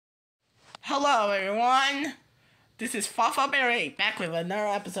Hello, everyone. This is Fafa Berry back with another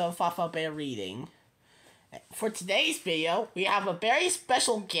episode of Fafa Bear Reading. For today's video, we have a very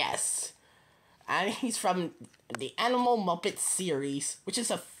special guest, and he's from the Animal Muppet series, which is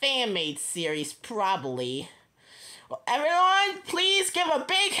a fan-made series, probably. Well, everyone, please give a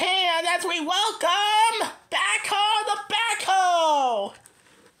big hand as we welcome Backhoe the Backhoe.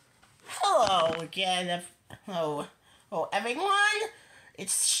 Hello again. Hello, everyone. It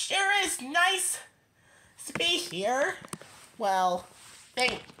sure is nice to be here. Well,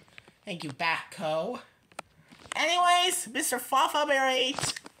 thank you, Backhoe. Anyways, Mr. Fafaberry,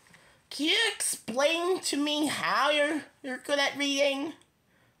 can you explain to me how you're good at reading?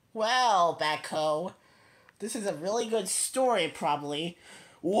 Well, Backhoe, this is a really good story, probably.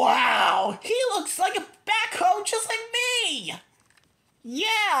 Wow, he looks like a Backhoe just like me. Yeah,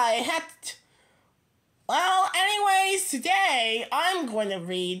 I had to. Well, anyways, today I'm going to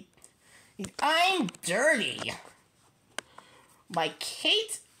read I'm Dirty by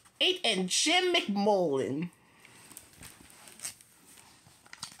Kate and Jim McMullen.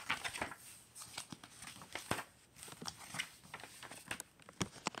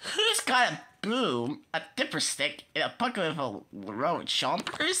 Who's got a boom, a dipper stick, and a bucket of road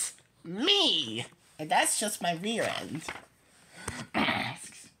chompers? Me! And that's just my rear end.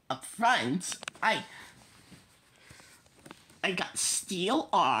 Up front, I got steel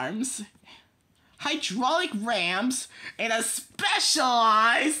arms, hydraulic rams, and a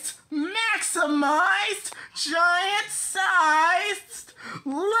specialized, maximized, giant-sized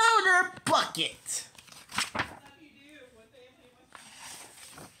loader bucket.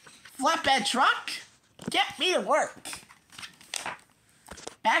 Flatbed truck, get me to work.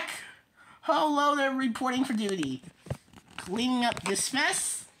 Backhoe loader reporting for duty. Cleaning up this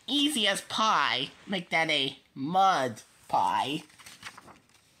mess, easy as pie. Make that a mud pie.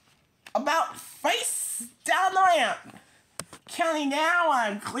 About face down the ramp. Counting down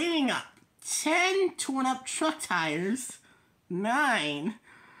while I'm cleaning up. 10 torn up truck tires. 9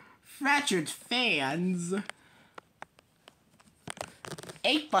 fractured fans.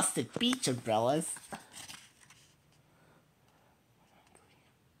 8 busted beach umbrellas.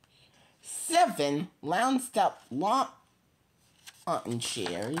 7 lounged up lawn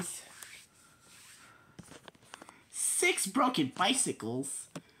chairs. 6 broken bicycles.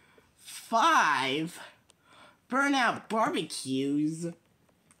 5 burnout barbecues.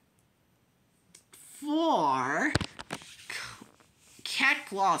 4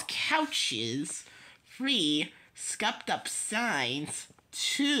 catclaw couches. 3 scuffed up signs.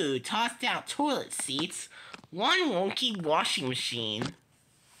 2 tossed out toilet seats. 1 wonky washing machine.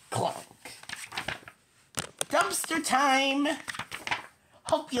 Clunk. Dumpster time.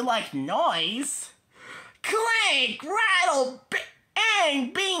 Hope you like noise. Clank, rattle,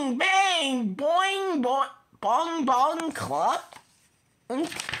 bang, bing, bang, boing, boing, bong, bong, clup.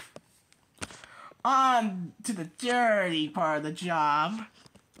 On to the dirty part of the job.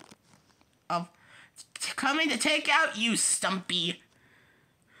 Of coming to take out you, stumpy.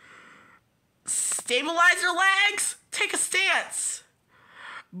 Stabilizer legs, take a stance.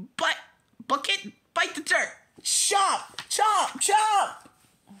 Bucket, bite the dirt. Chomp, chomp, chomp.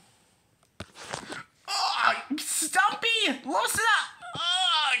 Ugh, Stumpy, loosen up!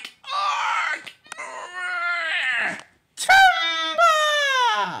 Ugh, ugh,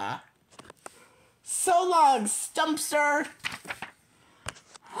 Tumba! So long, Stumpster.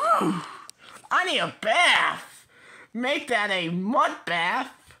 Whew. I need a bath. Make that a mud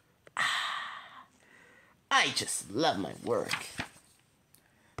bath. I just love my work.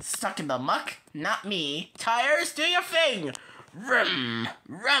 Stuck in the muck? Not me. Tires, do your thing. Rum,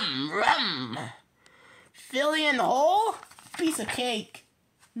 rum, rum. Filling in the hole? Piece of cake.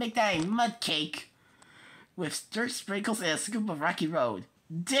 Make that a mud cake. With dirt sprinkles and a scoop of rocky road.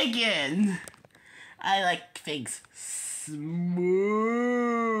 Dig in. I like things smooth.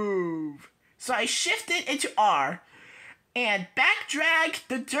 So I shift it into R. And back drag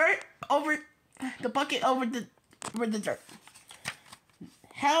the dirt over the bucket over the dirt.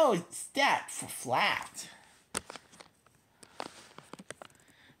 How is that for flat?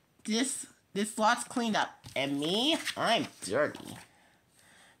 This lot's cleaned up. And me, I'm dirty.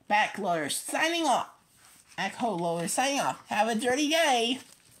 Backloader signing off. Backhoe loader signing off. Have a dirty day.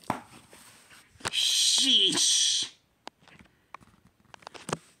 Sheesh.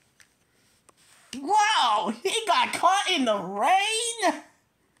 Whoa! He got caught in the rain?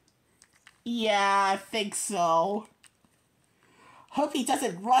 Yeah, I think so. Hope he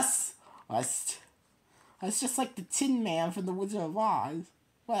doesn't rust. It's just like the Tin Man from the Wizard of Oz.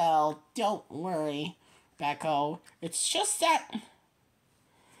 Well, don't worry, Backhoe. It's just that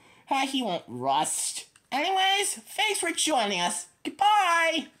He won't rust. Anyways, thanks for joining us.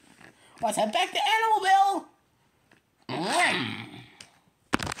 Goodbye. Let's head back to Animalville.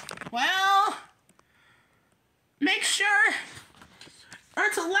 Well, make sure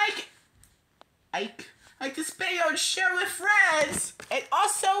to like this video and share with friends. And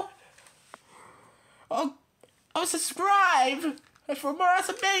also, subscribe for more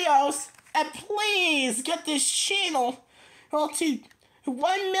awesome videos. And please get this channel to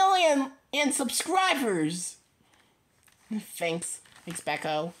 1 million in subscribers. Thanks,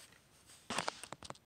 Backhoe.